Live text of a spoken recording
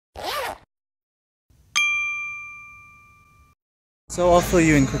So I'll fill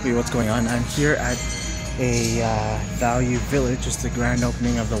you in quickly what's going on. I'm here at a Value Village, just the grand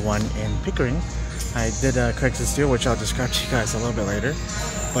opening of the one in Pickering. I did a Craigslist deal, which I'll describe to you guys a little bit later.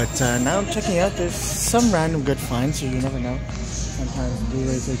 But now I'm checking out, there's some random good finds, so you never know. Sometimes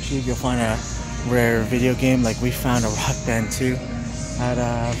Blu-rays are cheap, you'll find a rare video game, like we found a Rock Band 2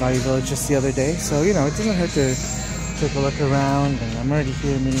 at Value Village just the other day. So, you know, it doesn't hurt to take a look around, and I'm already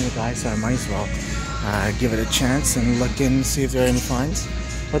here meeting the guy, so I might as well give it a chance and look in, see if there are any finds.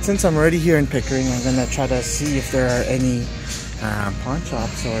 But since I'm already here in Pickering, I'm gonna try to see if there are any pawn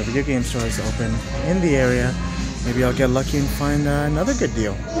shops or video game stores open in the area. Maybe I'll get lucky and find another good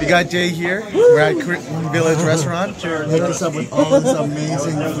deal. We got Jay here. We're at Korean Village Restaurant. Hooked us up with all this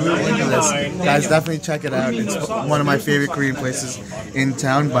amazing food. Look at this. Guys, definitely check it out. It's one of my favorite Korean places in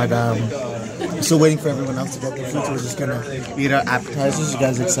town, but still waiting for everyone else to get their food, so we're just gonna eat our appetizers. You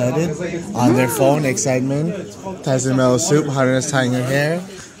guys excited? On their phone, excitement. Tyson mellow soup, Harina's tying her hair,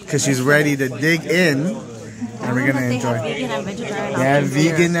 because she's ready to dig in. And we're gonna enjoy.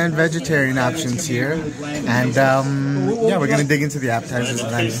 Vegan and vegetarian options here, and yeah, we're gonna dig into the appetizers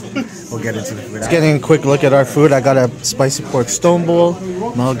and then we'll get into the food. Just getting a quick look at our food. I got a spicy pork stone bowl.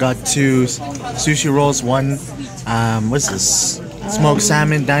 Mel got 2 sushi rolls, 1 what's this? Smoked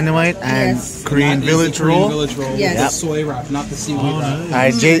salmon dynamite and yes. Korean Village roll. Village roll. Yes. Yep. The soy wrap, not the seaweed wrap.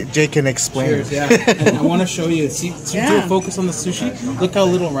 Alright, Jay can explain. Cheers, yeah. And I want to show you. See, yeah. Focus on the sushi. Look how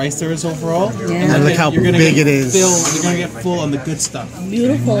little rice there is overall. Yeah. And look how big it is. You're gonna get full on the good stuff.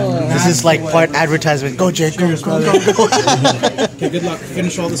 Beautiful. This is like part advertisement. Go, Jay. Go. Okay, good luck.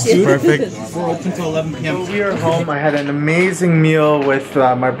 Finish all this food. Perfect. We're open till 11 p.m. We are home. I had an amazing meal with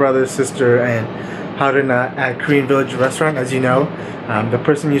my brother, sister, and Harina at Korean Village Restaurant. As you know, the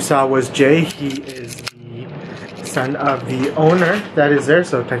person you saw was Jay. He is the son of the owner that is there,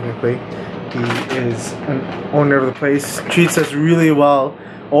 so technically he is an owner of the place. Treats us really well,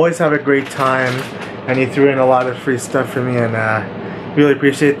 always have a great time, and he threw in a lot of free stuff for me, and really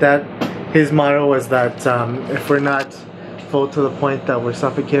appreciate that. His motto was that if we're not full to the point that we're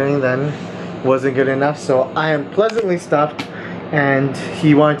suffocating, then it wasn't good enough. So I am pleasantly stuffed, and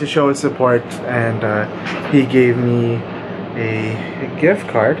he wanted to show his support, and he gave me a gift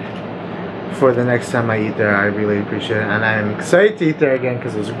card for the next time I eat there. I really appreciate it, and I'm excited to eat there again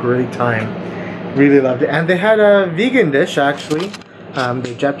because it was a great time. Really loved it. And they had a vegan dish actually.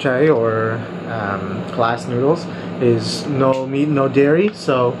 The japchae, or glass noodles, is no meat, no dairy,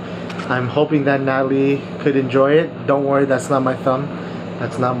 so I'm hoping that Natalie could enjoy it. Don't worry, that's not my thumb.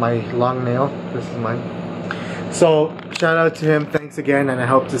 That's not my long nail. This is mine. So shout out to him, thanks again, and I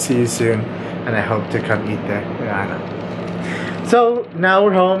hope to see you soon, and I hope to come eat there. Yeah, I know. So now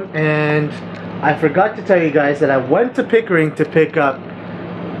we're home, and I forgot to tell you guys that I went to Pickering to pick up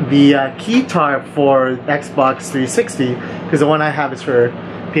the keytar for Xbox 360, because the one I have is for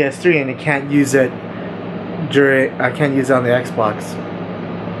PS3 and I can't use it on the Xbox.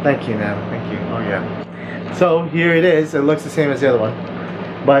 Thank you, Nat. Thank you. Oh yeah. So here it is. It looks the same as the other one.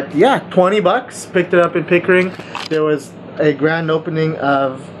 But yeah, 20 bucks. Picked it up in Pickering. There was a grand opening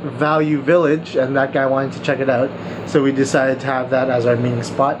of Value Village, and that guy wanted to check it out, so we decided to have that as our meeting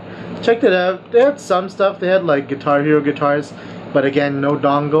spot. Checked it out. They had some stuff. They had like Guitar Hero guitars, but again, no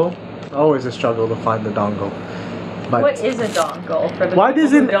dongle. Always a struggle to find the dongle. But what is a dongle for the people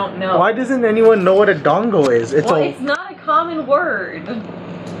who don't know? Why doesn't anyone know what a dongle is? It's not a common word.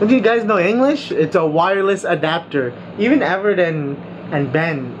 Do you guys know English? It's a wireless adapter. Even Everett and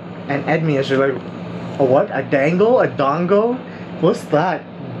Ben and Edmius are like, a what? A dangle? A dongle? What's that?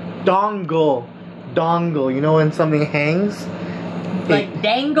 Dongle. Dongle. You know when something hangs? Like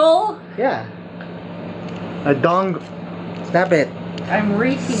dangle? Yeah. A dongle. Stop it. I'm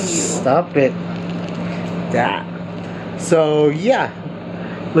reaching you. Stop it. Yeah. So yeah.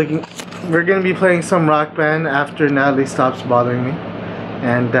 We're gonna be playing some Rock Band after Natalie stops bothering me.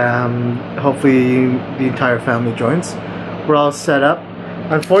 And hopefully the entire family joins. We're all set up.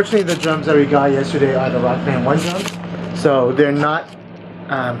 Unfortunately, the drums that we got yesterday are the Rock Band 1 drums, so they're not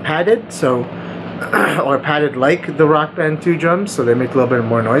padded, or padded like the Rock Band 2 drums, so they make a little bit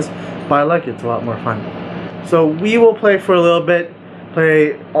more noise, but I like it. It's a lot more fun. So we will play for a little bit,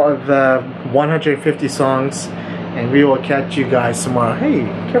 play all the 150 songs, and we will catch you guys tomorrow. Hey,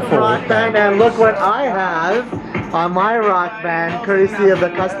 careful. Rock Band, and look what I have on my Rock Band, courtesy of the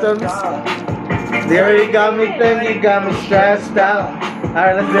Customs. There you got me thinking, you got me stressed out.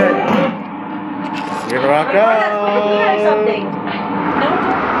 Alright, let's do it. Here rock out. Hey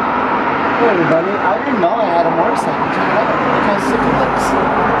everybody, I didn't know I had a motorcycle. Check it out. Look how sick it looks.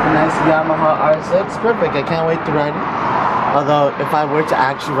 It's a nice Yamaha R6. Perfect. I can't wait to ride it. Although, if I were to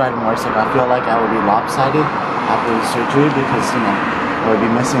actually ride a motorcycle, I feel like I would be lopsided. after the surgery because, you know, I would be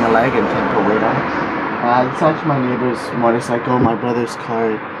missing a leg and can't put weight on it. It's actually my neighbor's motorcycle. My brother's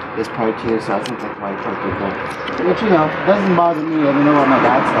car is parked here, so I think that's why I parked it there. Which, you know, doesn't bother me. I don't know what my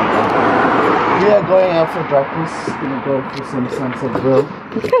dad's like. We are going out for breakfast. Gonna go for some Sunset Grill.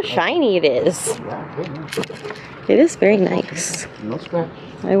 Look how shiny it is. Yeah, very nice. It is very nice. No scratch.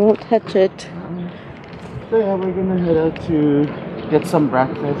 I won't touch it. So yeah, we're gonna head out to get some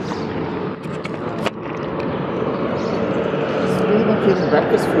breakfast. Really been feeling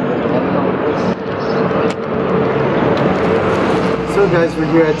breakfast food. So guys,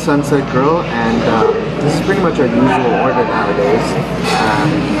 we're here at Sunset Grill, and this is pretty much our usual order nowadays.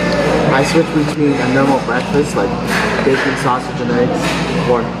 I switch between a normal breakfast like bacon, sausage, and eggs,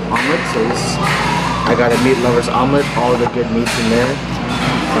 or omelet. So I got a meat lover's omelet, all the good meats in there.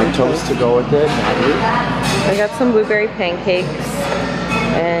 My toast to go with it. I got some blueberry pancakes,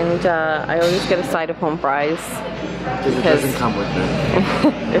 and I always get a side of home fries. Because it doesn't come with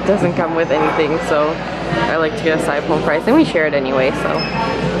it. It doesn't come with anything, so I like to get a side of home fries, and we share it anyway, so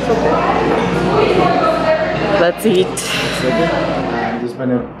it's okay. Let's eat. There's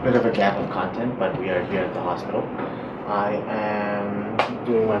been a bit of a gap of content, but we are here at the hospital. I am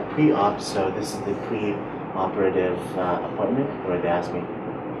doing my pre-op, so this is the pre-operative appointment where they ask me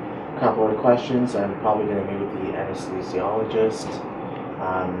a couple of questions. I'm probably going to meet with the anesthesiologist.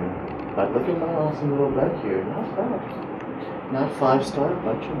 But look at my awesome little bed here. Not bad. Not 5-star,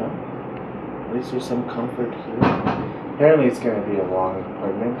 but you know, at least there's some comfort here. Apparently it's going to be a long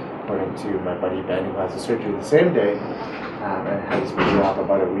appointment, according to my buddy Ben, who has the surgery the same day and had his pre-op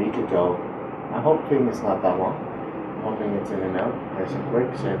about a week ago. I'm hoping it's not that long. I'm hoping it's in and out, nice and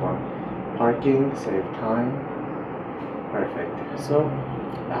quick, save on parking, save time. Perfect. So,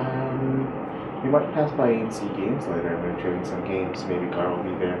 we might pass by ANC games later. I'm going to train some games. Maybe Carl will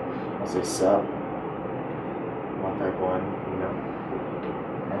be there. I'll say sup. Want that one, you know?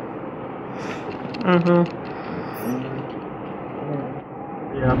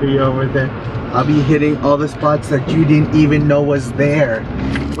 Yeah, I'll be over there. I'll be hitting all the spots that you didn't even know was there.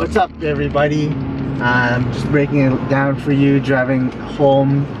 What's up, everybody? I'm just breaking it down for you, driving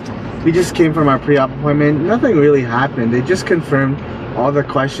home. We just came from our pre-op appointment. Nothing really happened. They just confirmed all the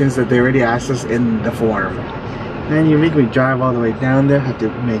questions that they already asked us in the form. And you make me drive all the way down there, have to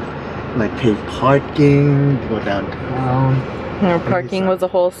pay parking, go downtown. Parking was a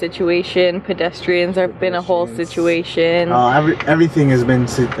whole situation. Pedestrians have been a whole situation. Everything has been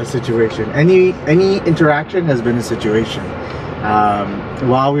a situation. Any interaction has been a situation.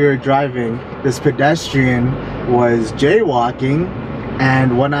 While we were driving, this pedestrian was jaywalking,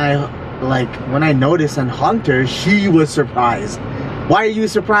 and when I noticed and honked her, she was surprised. Why are you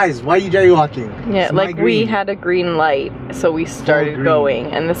surprised? Why are you jaywalking? Yeah, it's like we had a green light, so we started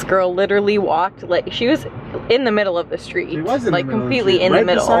going, and this girl literally walked like she was in the middle of the street. She was in the middle completely in the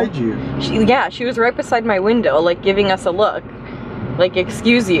middle. Right beside you. She was right beside my window, like giving us a look. Like,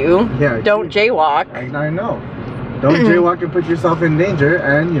 excuse you, don't jaywalk. I know. Don't jaywalk and put yourself in danger,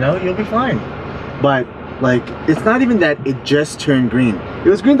 and you know, you'll be fine. But like, it's not even that it just turned green. It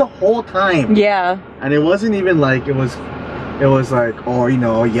was green the whole time. Yeah. And it wasn't even like it was like, oh, you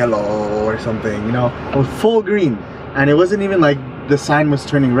know, yellow or something, you know. It was full green. And it wasn't even like the sign was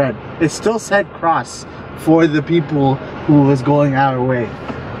turning red. It still said cross for the people who was going our way.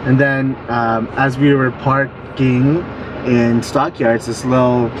 And then as we were parking in Stockyards, this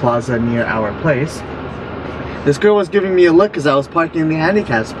little plaza near our place, this girl was giving me a look because I was parking in the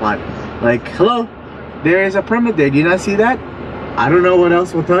handicap spot. Like, hello, there is a permit there. Do you not see that? I don't know what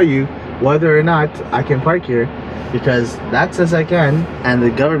else will tell you whether or not I can park here, because that says I can, and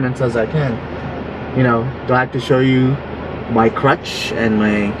the government says I can. You know, do I have to show you my crutch and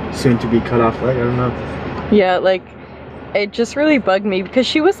my soon-to-be cut-off leg? I don't know. Yeah, like, it just really bugged me because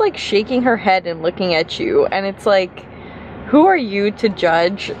she was like shaking her head and looking at you, and it's like, who are you to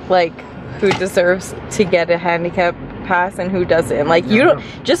judge, like, who deserves to get a handicap pass and who doesn't? Like, you don't,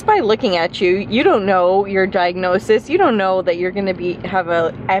 just by looking at you, you don't know your diagnosis, you don't know that you're gonna have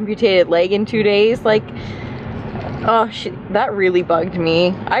a amputated leg in 2 days. Like, oh shit, that really bugged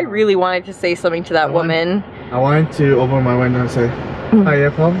me. I really wanted to say something to that woman. I wanted to open my window and say, hi, yeah,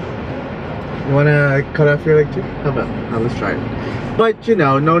 Paul, you wanna cut off your leg too? How about, let's try it. But you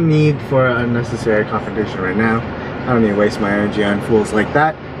know, no need for unnecessary confrontation right now. I don't need to waste my energy on fools like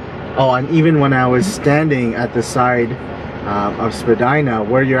that. Oh, and even when I was standing at the side of Spadina,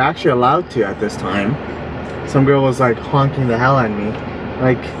 where you're actually allowed to at this time, some girl was like honking the hell at me.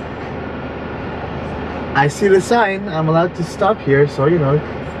 Like, I see the sign, I'm allowed to stop here, so you know,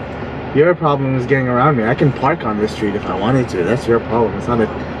 your problem is getting around me. I can park on this street if I wanted to. That's your problem. It's not a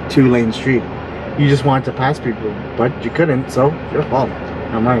 2-lane street. You just wanted to pass people, but you couldn't, so your fault.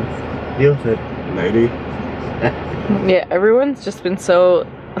 Not mine. Deal with it, lady. Yeah, everyone's just been so,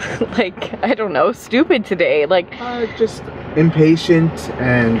 like, I don't know, stupid today. Like, just impatient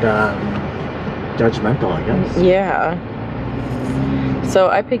and judgmental, I guess. Yeah. So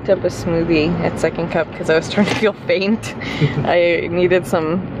I picked up a smoothie at Second Cup because I was starting to feel faint. I needed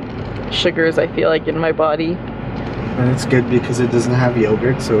some sugars, I feel like, in my body. And it's good because it doesn't have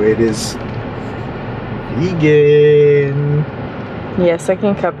yogurt, so it is vegan. Yeah,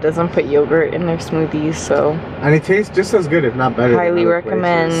 Second Cup doesn't put yogurt in their smoothies, so. And it tastes just as good, if not better. Highly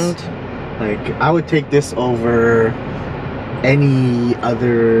recommend. Like, I would take this over any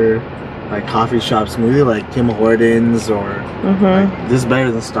other like coffee shop smoothie, like Tim Hortons, or like, this is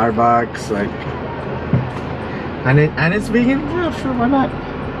better than Starbucks. Like, and it's vegan. Yeah, sure, why not?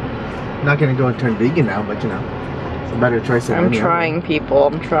 I'm not gonna go and turn vegan now, but you know, it's a better choice than I'm trying, people.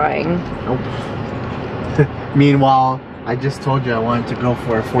 I'm trying. Nope. Meanwhile, I just told you I wanted to go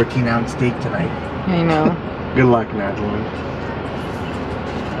for a 14-ounce steak tonight. I know. Good luck, Natalie.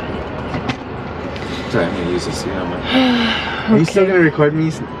 Sorry, I'm gonna use this. You know, Are you still gonna record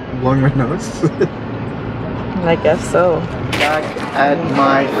me blowing my nose? I guess so. Back at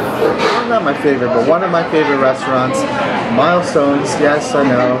my, well, not my favorite, but one of my favorite restaurants, Milestones. Yes, I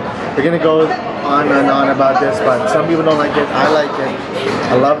know. We're gonna go on and on about this, but some people don't like it. I like it.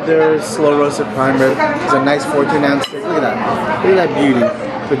 I love their slow roasted prime rib. It's a nice 14-ounce steak. Look at that. Look at that beauty.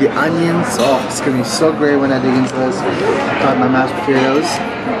 With the onions, oh, it's gonna be so great when I dig into this. Got my mashed potatoes.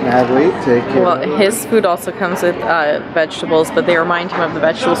 Natalie, take it. Well, his food also comes with vegetables, but they remind him of the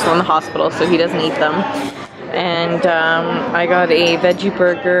vegetables from the hospital, so he doesn't eat them. And I got a veggie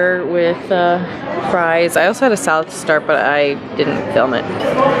burger with fries. I also had a salad to start, but I didn't film it.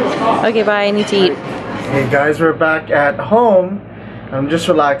 Okay, bye. I need to eat. Hey guys, we're back at home. I'm just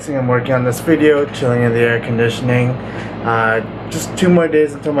relaxing. I'm working on this video, chilling in the air conditioning. Just 2 more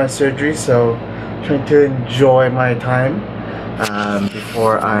days until my surgery, so trying to enjoy my time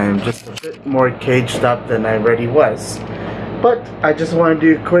before I'm just a bit more caged up than I already was. But I just want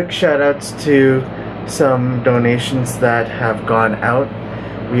to do quick shout outs to some donations that have gone out.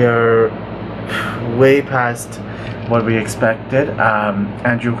 We are way past what we expected.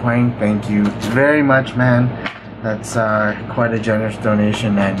 Andrew Huang, thank you very much, man. That's quite a generous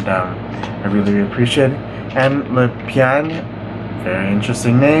donation, and I really appreciate it. And Le Pian, very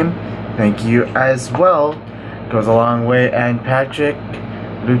interesting name, thank you as well, goes a long way. And Patrick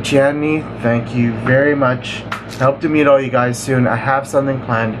Luciani, thank you very much. I hope to meet all you guys soon. I have something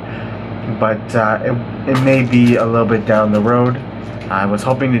planned, but it may be a little bit down the road. I was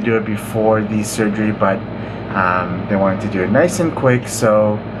hoping to do it before the surgery, but they wanted to do it nice and quick,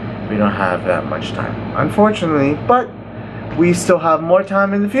 so we don't have that much time, unfortunately. But we still have more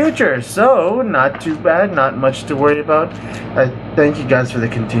time in the future, so not too bad, not much to worry about. Thank you guys for the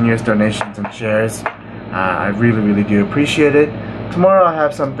continuous donations and shares. I really, really do appreciate it. Tomorrow I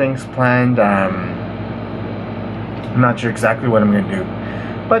have some things planned. I'm not sure exactly what I'm going to do,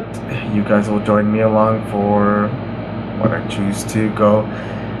 but you guys will join me along for what I choose to go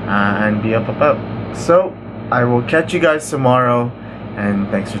and be up about. So I will catch you guys tomorrow, and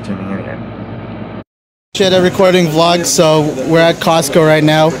thanks for tuning in again. Shit, a recording vlog. So we're at Costco right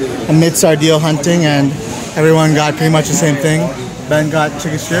now amidst our deal hunting, and everyone got pretty much the same thing. Ben got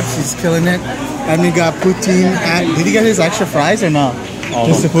chicken strips, he's killing it. Emily got poutine, and did he get his extra fries or no?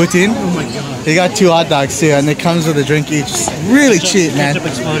 Just the poutine? Oh my god. He got 2 hot dogs too, and it comes with a drink each. It's really cheap, man.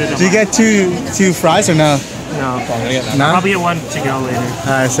 Do you get two fries or no? No. No? Probably get one to go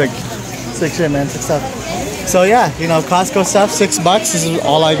later. Sick shit, man. Sick stuff. So yeah, you know, Costco stuff, $6. This is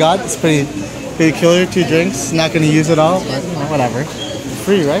all I got. It's pretty killer. 2 drinks. Not gonna use it all, but you know, whatever.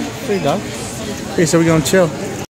 Free, right? Free, dog. Okay, so we're gonna chill.